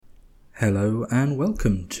Hello and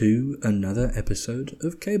welcome to another episode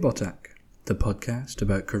of K-Botak, the podcast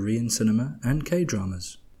about Korean cinema and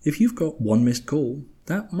K-dramas. If you've got one missed call,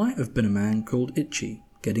 that might have been a man called Itchy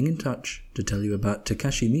getting in touch to tell you about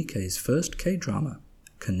Takashi Miike's first K-drama,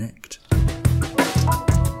 Connect.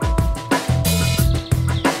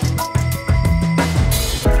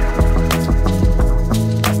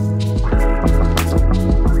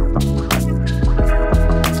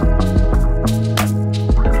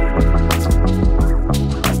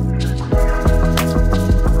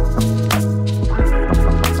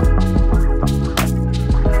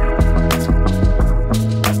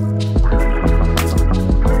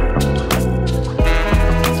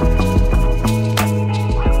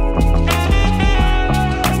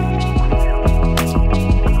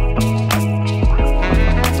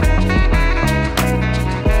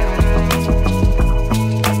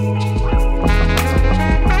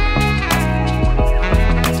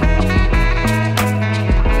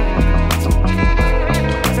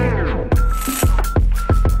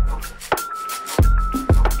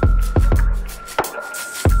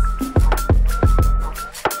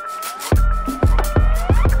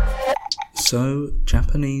 So,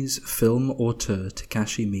 Japanese film auteur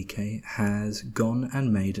Takashi Miike has gone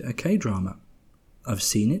and made a K-drama. I've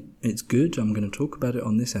seen it, it's good, I'm going to talk about it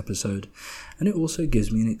on this episode, and it also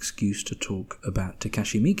gives me an excuse to talk about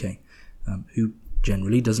Takashi Miike, who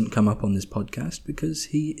generally doesn't come up on this podcast because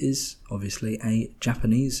he is obviously a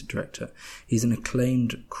Japanese director. He's an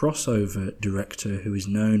acclaimed crossover director who is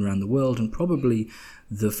known around the world and probably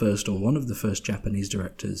the first or one of the first Japanese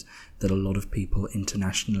directors that a lot of people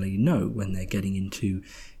internationally know when they're getting into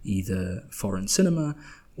either foreign cinema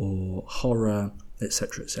or horror,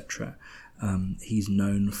 etc., etc. He's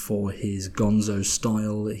known for his gonzo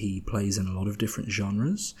style. He plays in a lot of different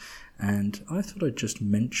genres, and I thought I'd just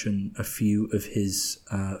mention a few of his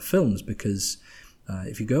films because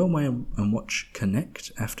if you go away and watch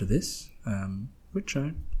Connect after this, which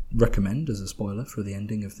I recommend as a spoiler for the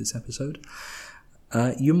ending of this episode,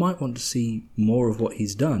 you might want to see more of what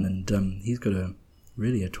he's done, and he's got a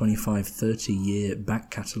 25-30 year back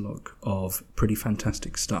catalogue of pretty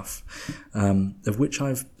fantastic stuff, of which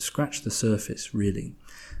I've scratched the surface really.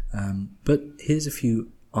 But here's a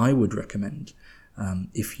few I would recommend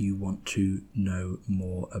if you want to know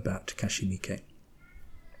more about Takashi Miike.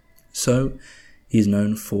 So he's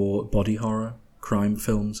known for body horror, crime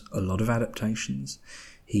films, a lot of adaptations.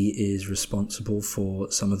 He is responsible for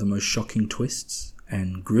some of the most shocking twists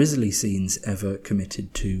and grisly scenes ever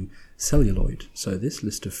committed to celluloid. So this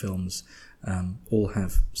list of films all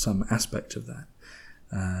have some aspect of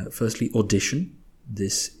that. Firstly, Audition.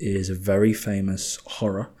 This is a very famous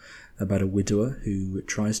horror about a widower who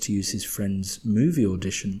tries to use his friend's movie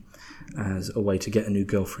audition as a way to get a new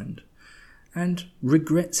girlfriend and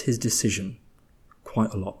regrets his decision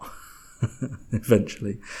quite a lot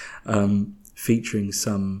eventually, featuring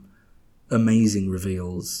some amazing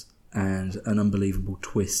reveals and an unbelievable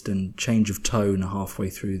twist and change of tone halfway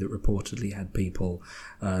through that reportedly had people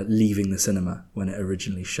leaving the cinema when it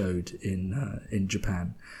originally showed in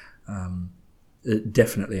Japan.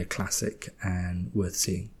 Definitely a classic and worth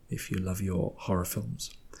seeing if you love your horror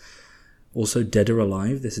films. Also, Dead or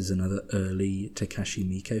Alive. This is another early Takashi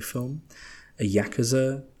Miike film. A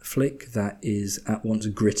Yakuza flick that is at once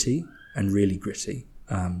gritty and really gritty.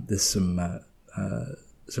 There's some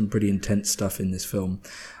pretty intense stuff in this film,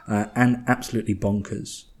 and absolutely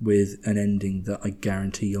bonkers, with an ending that I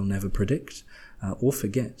guarantee you'll never predict or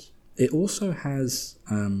forget. It also has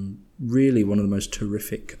really one of the most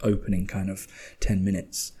terrific opening kind of 10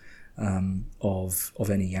 minutes of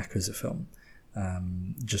any Yakuza film.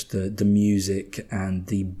 Just the music and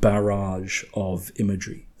the barrage of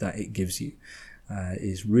imagery that it gives you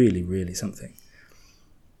is really, really something.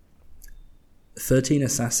 13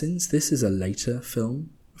 Assassins. This is a later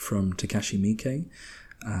film from Takashi Miike.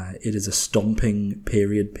 It is a stomping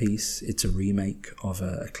period piece. It's a remake of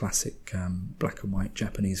a classic black and white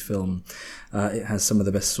Japanese film. It has some of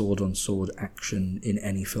the best sword-on-sword action in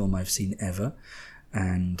any film I've seen ever.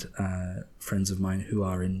 And friends of mine who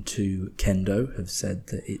are into kendo have said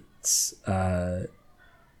that it's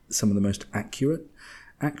some of the most accurate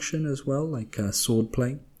action as well, like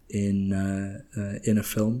swordplay in a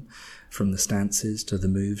film, from the stances to the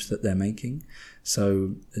moves that they're making.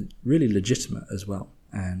 So really legitimate as well,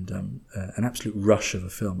 and an absolute rush of a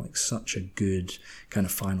film, like such a good kind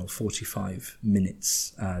of final 45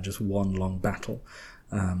 minutes, just one long battle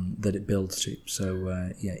that it builds to.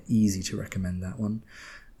 So easy to recommend that one.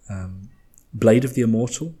 Blade of the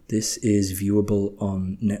Immortal. This is viewable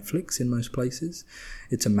on Netflix in most places.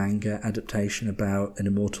 It's a manga adaptation about an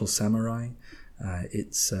immortal samurai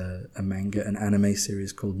It's a manga, an anime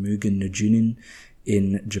series called Mugen no Junin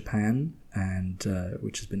in Japan, and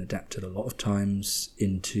which has been adapted a lot of times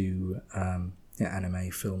into anime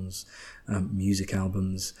films, music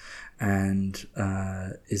albums, and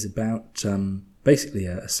is about basically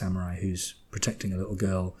a samurai who's protecting a little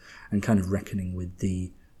girl and kind of reckoning with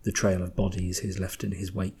the trail of bodies he's left in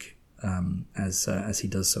his wake as he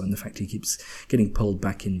does so, and the fact he keeps getting pulled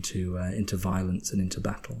back into violence and into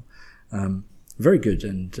battle. Very good,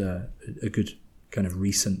 and a good kind of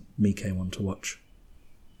recent Miike one to watch.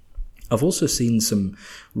 I've also seen some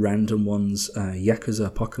random ones, Yakuza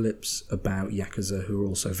Apocalypse, about Yakuza who are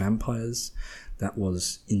also vampires. That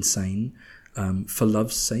was insane. For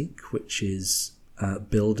Love's Sake, which is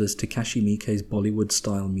billed as Takashi Miike's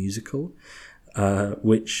Bollywood-style musical,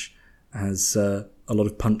 which has a lot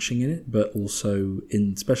of punching in it, but also,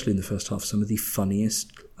 especially in the first half, some of the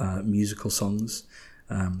funniest musical songs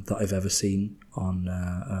that I've ever seen on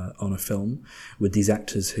a film, with these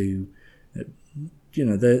actors who,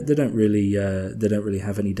 they don't really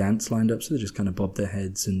have any dance lined up, so they just kind of bob their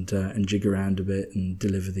heads and jig around a bit and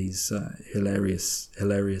deliver these hilarious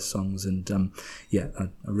songs. And I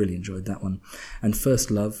really enjoyed that one. And First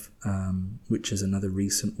Love, which is another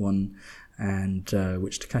recent one, and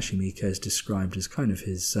which Takashi Miike has described as kind of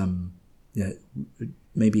his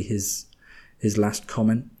maybe his last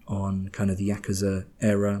comment on kind of the Yakuza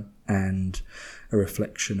era, and a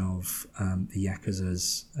reflection of the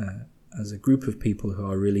Yakuzas as a group of people who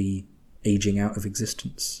are really aging out of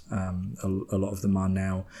existence. A lot of them are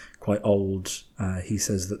now quite old. He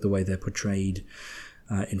says that the way they're portrayed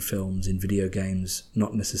in films, in video games,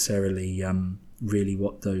 not necessarily really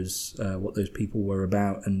what those people were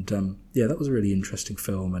about. And that was a really interesting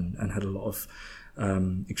film, and had a lot of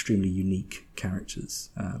extremely unique characters,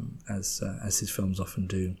 as his films often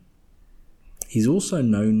do. He's also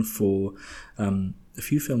known for a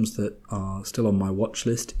few films that are still on my watch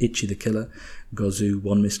list: Ichi the Killer, Gozu,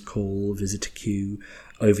 One Missed Call, Visitor Q,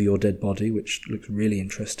 Over Your Dead Body, which looks really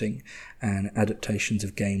interesting, and adaptations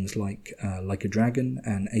of games like a Dragon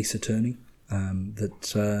and Ace Attorney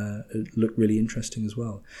that look really interesting as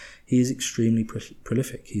well. He is extremely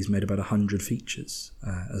prolific. He's made about 100 features,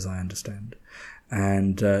 as I understand,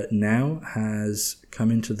 and now has come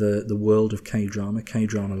into the world of K-drama,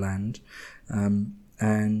 Kdramaland,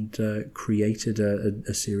 and created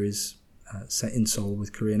a series set in Seoul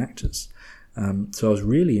with Korean actors. So I was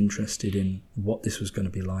really interested in what this was going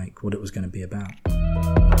to be like, what it was going to be about.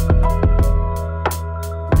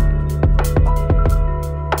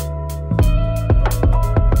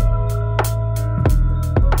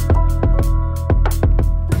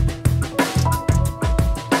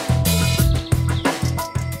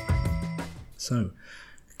 So,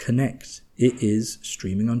 Connect. It is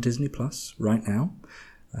streaming on Disney Plus right now.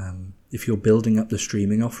 If you're building up the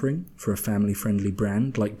streaming offering for a family-friendly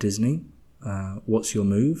brand like Disney, what's your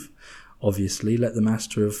move? Obviously, let the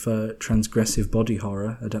master of transgressive body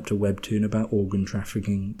horror adapt a webtoon about organ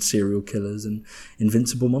trafficking, serial killers, and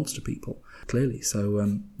invincible monster people. Clearly,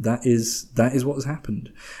 so that is what has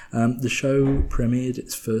happened. The show premiered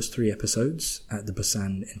its first 3 episodes at the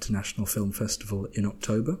Busan International Film Festival in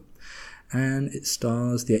October. And it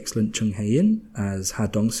stars the excellent Chung Hae-in as Ha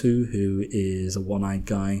Dong-soo, who is a one-eyed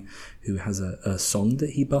guy who has a song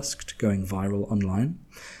that he busked going viral online.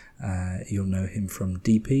 You'll know him from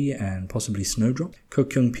DP and possibly Snowdrop. Ko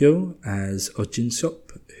Kyung-pyo as Oh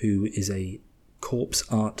Jin-seop, who is a corpse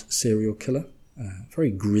art serial killer.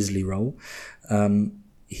 Very grisly role.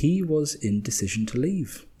 He was in Decision to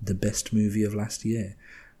Leave, the best movie of last year,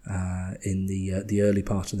 in the early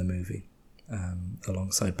part of the movie.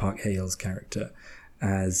 Alongside Park Hae-il's character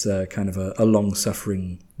as kind of a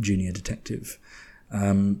long-suffering junior detective.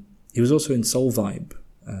 He was also in Soul Vibe,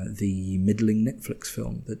 the middling Netflix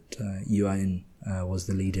film that Yoo Ah-in was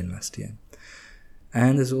the lead in last year.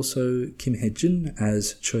 And there's also Kim Hae-jin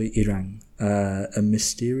as Choi Il-rang, a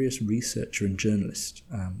mysterious researcher and journalist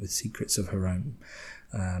with secrets of her own,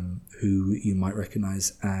 who you might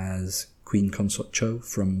recognise as Queen Consort Cho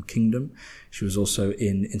from Kingdom. She was also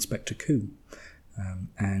in Inspector Coup.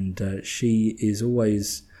 And she is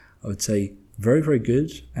always, I would say, very, very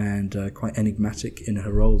good and quite enigmatic in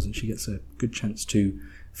her roles, and she gets a good chance to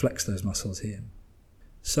flex those muscles here.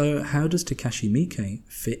 So how does Takashi Miike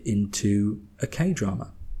fit into a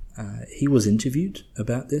K-drama? He was interviewed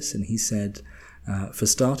about this, and he said, for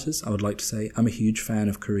starters, I would like to say I'm a huge fan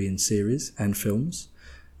of Korean series and films.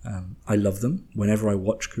 I love them. Whenever I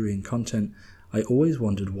watch Korean content, I always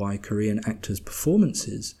wondered why Korean actors'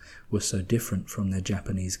 performances were so different from their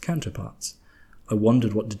Japanese counterparts. I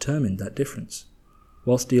wondered what determined that difference.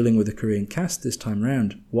 Whilst dealing with a Korean cast this time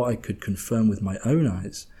round, what I could confirm with my own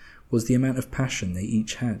eyes was the amount of passion they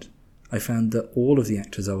each had. I found that all of the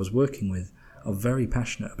actors I was working with are very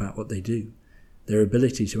passionate about what they do. Their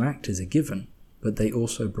ability to act is a given, but they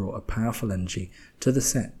also brought a powerful energy to the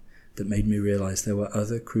set that made me realise there were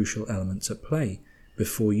other crucial elements at play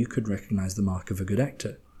before you could recognise the mark of a good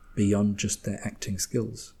actor, beyond just their acting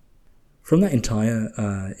skills. From that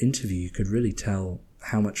entire interview, you could really tell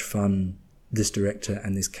how much fun this director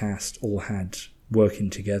and this cast all had working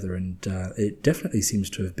together, and it definitely seems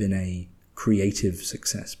to have been a creative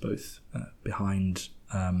success, both behind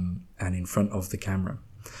and in front of the camera.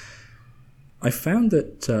 I found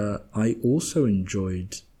that I also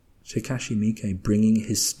enjoyed Takashi Miike bringing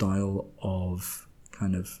his style of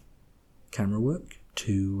kind of camera work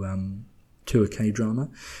to a K-drama.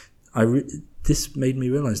 This made me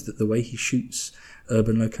realise that the way he shoots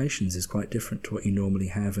urban locations is quite different to what you normally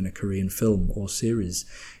have in a Korean film or series.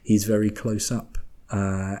 He's very close up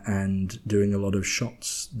and doing a lot of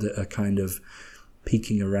shots that are kind of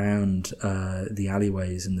peeking around the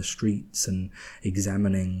alleyways and the streets and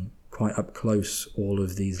examining quite up close all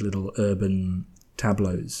of these little urban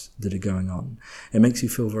tableaus that are going on. It makes you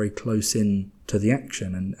feel very close in to the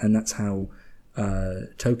action, and that's how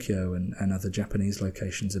Tokyo and other Japanese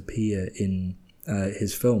locations appear in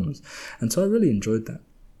his films. And so I really enjoyed that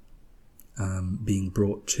being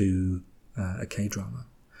brought to a K-drama.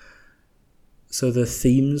 So the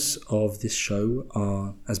themes of this show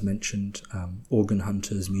are, as mentioned, organ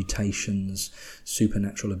hunters, mutations,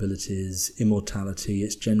 supernatural abilities, immortality.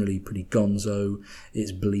 It's generally pretty gonzo,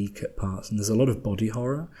 it's bleak at parts, and there's a lot of body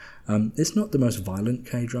horror. It's not the most violent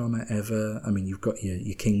K-drama ever. I mean, you've got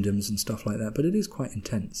your kingdoms and stuff like that, but it is quite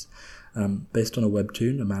intense. Based on a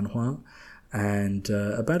webtoon, a manhwa, and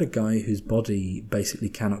about a guy whose body basically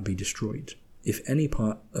cannot be destroyed. If any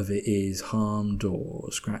part of it is harmed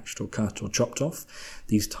or scratched or cut or chopped off,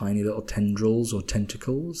 these tiny little tendrils or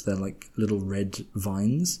tentacles, they're like little red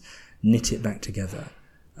vines, knit it back together.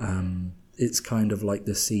 It's kind of like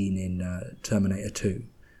the scene in Terminator 2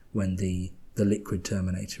 when the liquid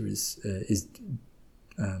Terminator is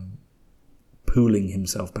pooling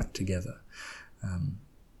himself back together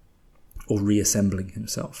or reassembling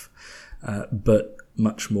himself, but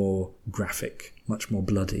much more graphic, much more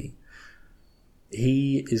bloody.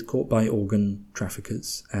 He is caught by organ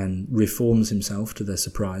traffickers and reforms himself to their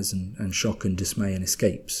surprise and shock and dismay and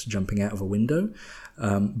escapes, jumping out of a window.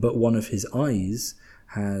 But one of his eyes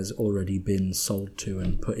has already been sold to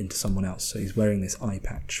and put into someone else, so he's wearing this eye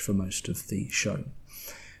patch for most of the show.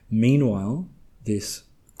 Meanwhile, this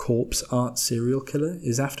corpse art serial killer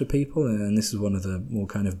is after people, and this is one of the more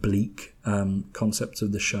kind of bleak concepts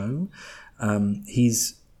of the show.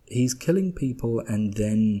 He's killing people and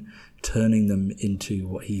then turning them into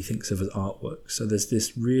what he thinks of as artwork. So there's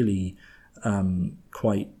this really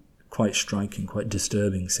quite striking, quite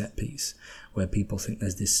disturbing set piece where people think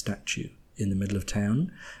there's this statue in the middle of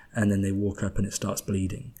town, and then they walk up and it starts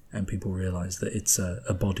bleeding, and people realise that it's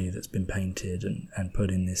a body that's been painted and put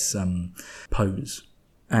in this pose.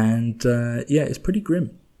 And it's pretty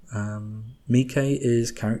grim. Miike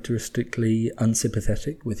is characteristically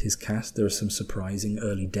unsympathetic with his cast. There are some surprising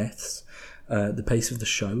early deaths. The pace of the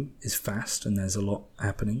show is fast and there's a lot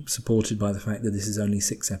happening, supported by the fact that this is only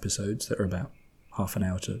 6 episodes that are about half an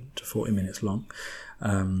hour to 40 minutes long,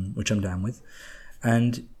 which I'm down with.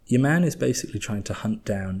 And your man is basically trying to hunt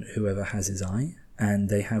down whoever has his eye, and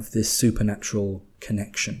they have this supernatural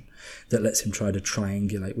connection that lets him try to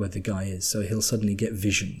triangulate where the guy is. So he'll suddenly get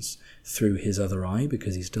visions through his other eye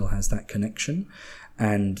because he still has that connection,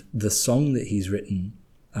 and the song that he's written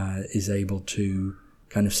is able to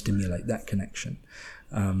kind of stimulate that connection.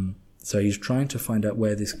 So he's trying to find out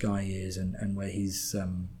where this guy is and where he's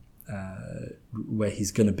going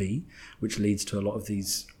to be, which leads to a lot of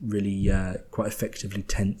these really quite effectively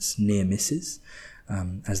tense near misses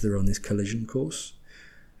as they're on this collision course.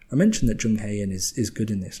 I mentioned that Jung Hae-in is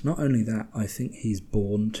good in this. Not only that, I think he's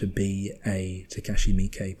born to be a Takashi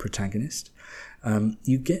Miike protagonist.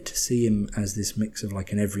 You get to see him as this mix of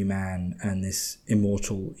like an everyman and this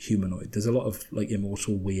immortal humanoid. There's a lot of like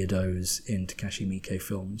immortal weirdos in Takashi Miike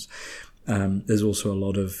films. There's also a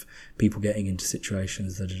lot of people getting into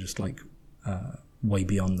situations that are just like way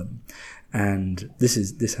beyond them. And this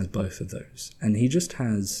has both of those. And he just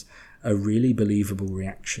has a really believable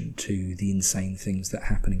reaction to the insane things that are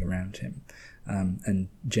happening around him, and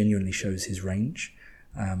genuinely shows his range.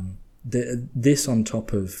 This on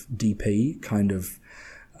top of DP kind of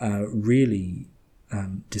really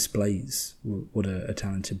displays what a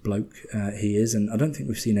talented bloke he is, and I don't think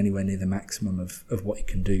we've seen anywhere near the maximum of what he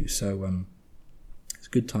can do. So it's a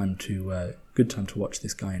good time to good time to watch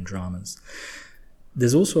this guy in dramas.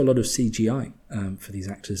 There's also a lot of CGI for these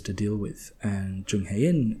actors to deal with, and Jung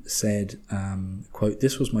Hae-in said, quote,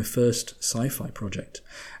 "This was my first sci-fi project,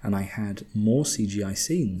 and I had more CGI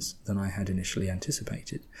scenes than I had initially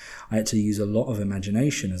anticipated. I had to use a lot of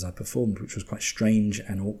imagination as I performed, which was quite strange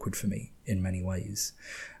and awkward for me in many ways."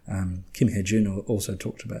 Kim Hye-jun also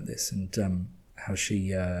talked about this, and how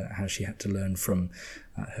she had to learn from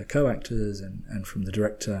her co-actors and from the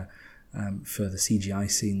director for the CGI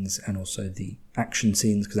scenes and also the action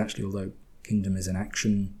scenes, because actually, although Kingdom is an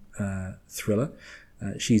action thriller,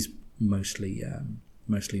 she's mostly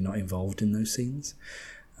not involved in those scenes.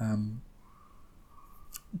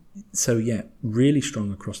 So yeah, really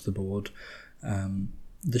strong across the board.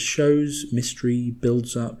 The show's mystery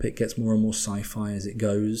builds up. It gets more and more sci-fi as it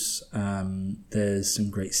goes. There's some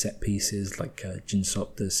great set pieces like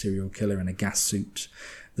Jin-sok, the serial killer, in a gas suit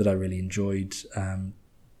that I really enjoyed.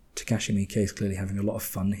 Takashi Miike is clearly having a lot of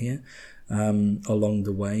fun here. Along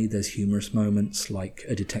the way, there's humorous moments like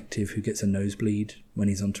a detective who gets a nosebleed when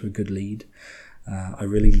he's onto a good lead. I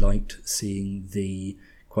really liked seeing the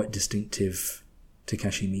quite distinctive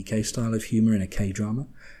Takashi Miike style of humour in a K-drama.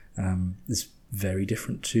 It's very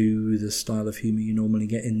different to the style of humour you normally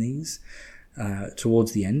get in these.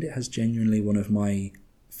 Towards the end, it has genuinely one of my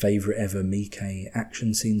favourite ever Miike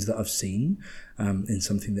action scenes that I've seen in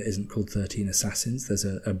something that isn't called 13 Assassins. There's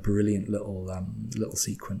a brilliant little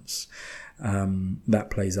sequence that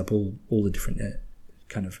plays up all the different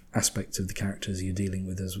kind of aspects of the characters you're dealing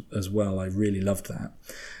with as well. I really loved that.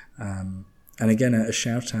 And again, a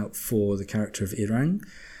shout out for the character of Irang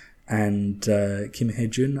and Kim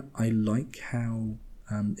Hye-jun. I like how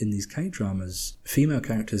in these K-dramas, female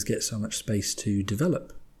characters get so much space to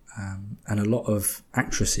develop. And a lot of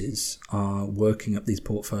actresses are working up these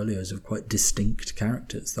portfolios of quite distinct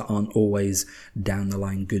characters that aren't always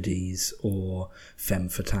down-the-line goodies or femme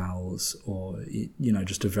fatales or,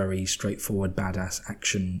 just a very straightforward badass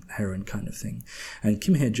action heroine kind of thing. And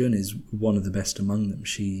Kim Hye-jun is one of the best among them.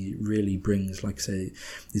 She really brings, like I say,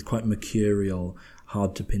 these quite mercurial,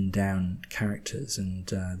 hard to pin down characters, and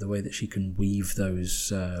the way that she can weave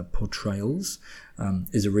those portrayals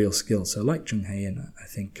is a real skill. So like Jung Hae-in, I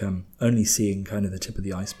think only seeing kind of the tip of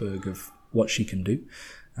the iceberg of what she can do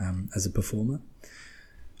as a performer.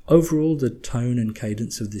 Overall, the tone and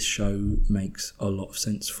cadence of this show makes a lot of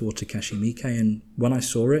sense for Takashi Miike, and when I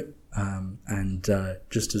saw it, and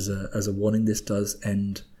just as a warning, this does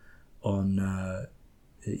end on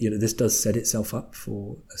this does set itself up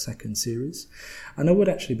for a second series, and I would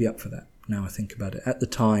actually be up for that now I think about it. At the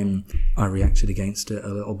time, I reacted against it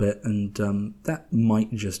a little bit, and that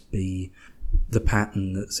might just be the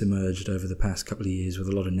pattern that's emerged over the past couple of years with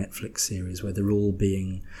a lot of Netflix series where they're all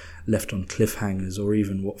being left on cliffhangers, or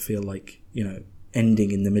even what feel like,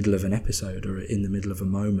 ending in the middle of an episode or in the middle of a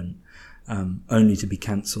moment, only to be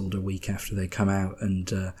cancelled a week after they come out.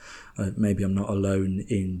 And maybe I'm not alone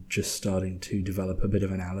in just starting to develop a bit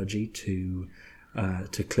of an allergy to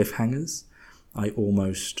cliffhangers. I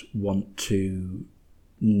almost want to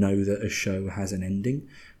know that a show has an ending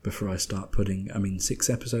before I start putting... 6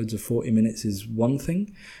 episodes of 40 minutes is one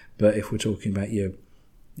thing, but if we're talking about your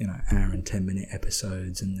hour and 10 minute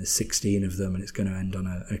episodes and there's 16 of them and it's going to end on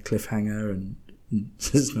a cliffhanger and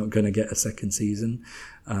it's not going to get a second season,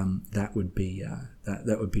 that would be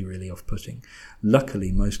really off-putting.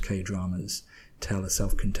 Luckily, most K-dramas tell a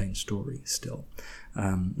self-contained story still,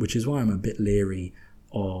 which is why I'm a bit leery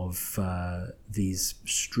of these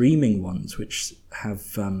streaming ones, which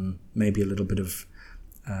have maybe a little bit of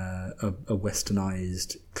a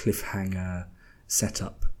westernized cliffhanger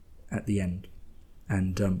setup at the end.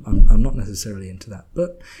 And I'm not necessarily into that.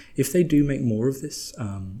 But if they do make more of this,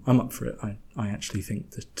 I'm up for it. I actually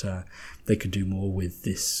think that they could do more with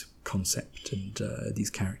this concept and these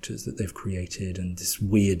characters that they've created and this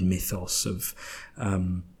weird mythos of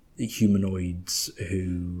humanoids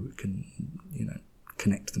who can,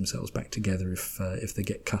 connect themselves back together if they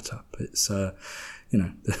get cut up. It's,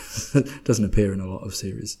 doesn't appear in a lot of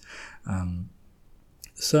series.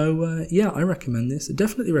 So I recommend this. I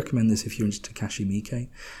definitely recommend this if you're into Takashi Miike.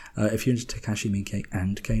 If you're into Takashi Miike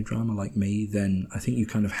and K-drama like me, then I think you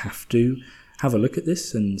kind of have to have a look at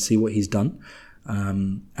this and see what he's done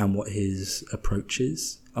and what his approach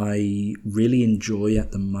is. I really enjoy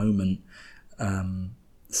at the moment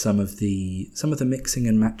some of the mixing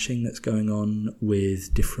and matching that's going on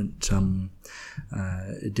with different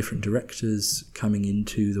directors coming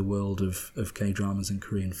into the world of K-dramas and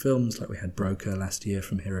Korean films. Like we had Broker last year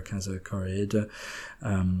from Hirokazu Koreeda.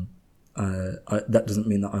 That doesn't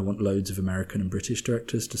mean that I want loads of American and British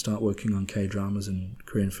directors to start working on K-dramas and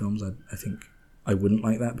Korean films. I think I wouldn't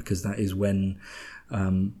like that, because that is when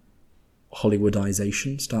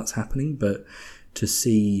Hollywoodization starts happening. But to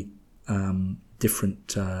see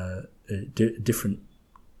different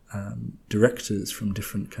directors from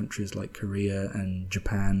different countries like Korea and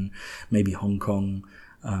Japan, maybe Hong Kong,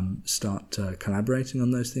 start collaborating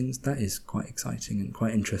on those things, that is quite exciting and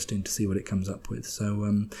quite interesting to see what it comes up with.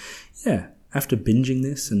 So after binging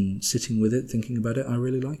this and sitting with it, thinking about it, I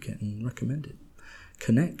really like it and recommend it.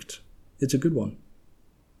 Connect. It's a good one.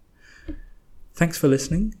 Thanks for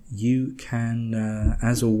listening. You can,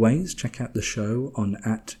 as always, check out the show on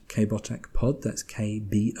 @KBotakPod. That's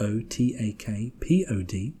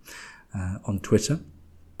KBOTAKPOD on Twitter.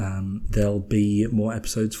 There'll be more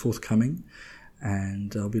episodes forthcoming,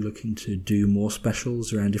 and I'll be looking to do more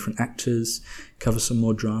specials around different actors, cover some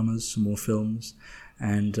more dramas, some more films.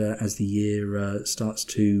 And as the year starts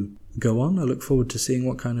to go on, I look forward to seeing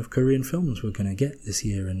what kind of Korean films we're going to get this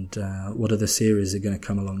year, and what other series are going to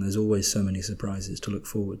come along. There's always so many surprises to look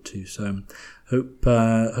forward to. So hope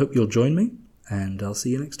you'll join me, and I'll see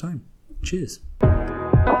you next time. Cheers.